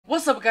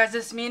What's up guys,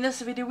 it's me. In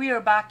this video we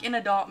are back in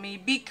Adopt Me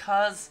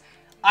because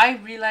I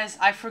realized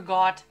I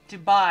forgot to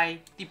buy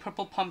the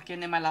purple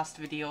pumpkin in my last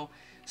video.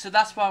 So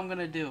that's what I'm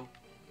gonna do.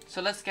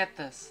 So let's get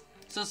this.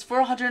 So it's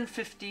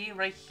 450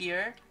 right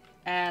here.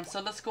 And so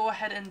let's go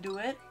ahead and do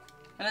it.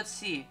 And let's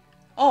see.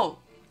 Oh,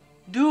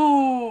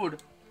 dude.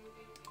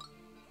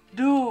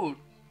 Dude.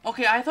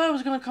 Okay, I thought it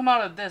was gonna come out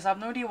of this. I have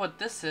no idea what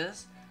this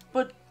is.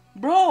 But,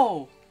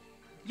 bro.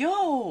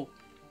 Yo.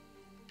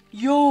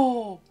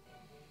 Yo.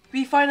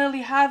 We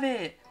finally have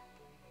it!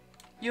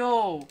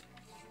 Yo!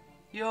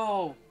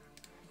 Yo!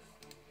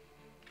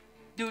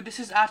 Dude, this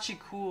is actually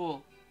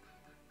cool.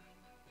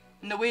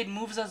 And the way it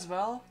moves as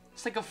well.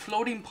 It's like a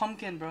floating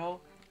pumpkin, bro.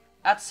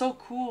 That's so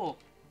cool.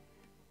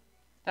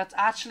 That's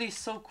actually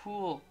so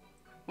cool.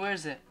 Where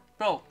is it?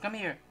 Bro, come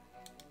here.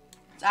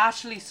 It's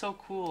actually so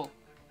cool.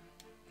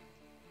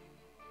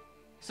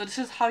 So this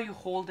is how you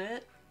hold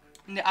it.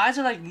 And the eyes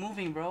are like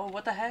moving, bro.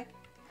 What the heck?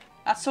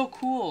 That's so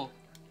cool.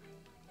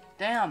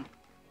 Damn.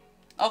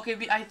 Okay,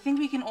 I think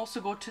we can also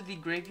go to the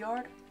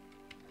graveyard.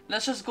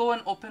 Let's just go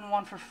and open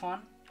one for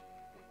fun.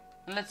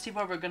 And let's see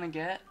what we're gonna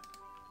get.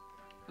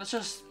 Let's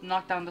just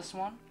knock down this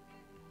one.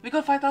 We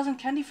got 5,000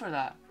 candy for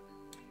that.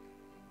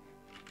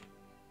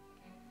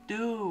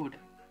 Dude.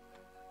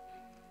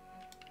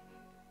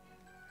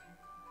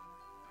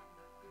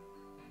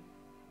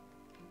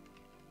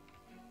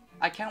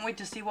 I can't wait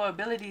to see what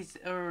abilities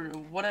or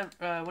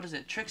whatever, what is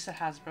it, tricks it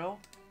has, bro.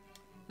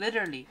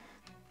 Literally.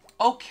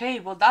 Okay,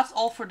 well that's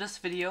all for this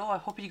video. I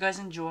hope you guys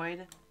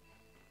enjoyed.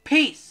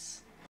 Peace!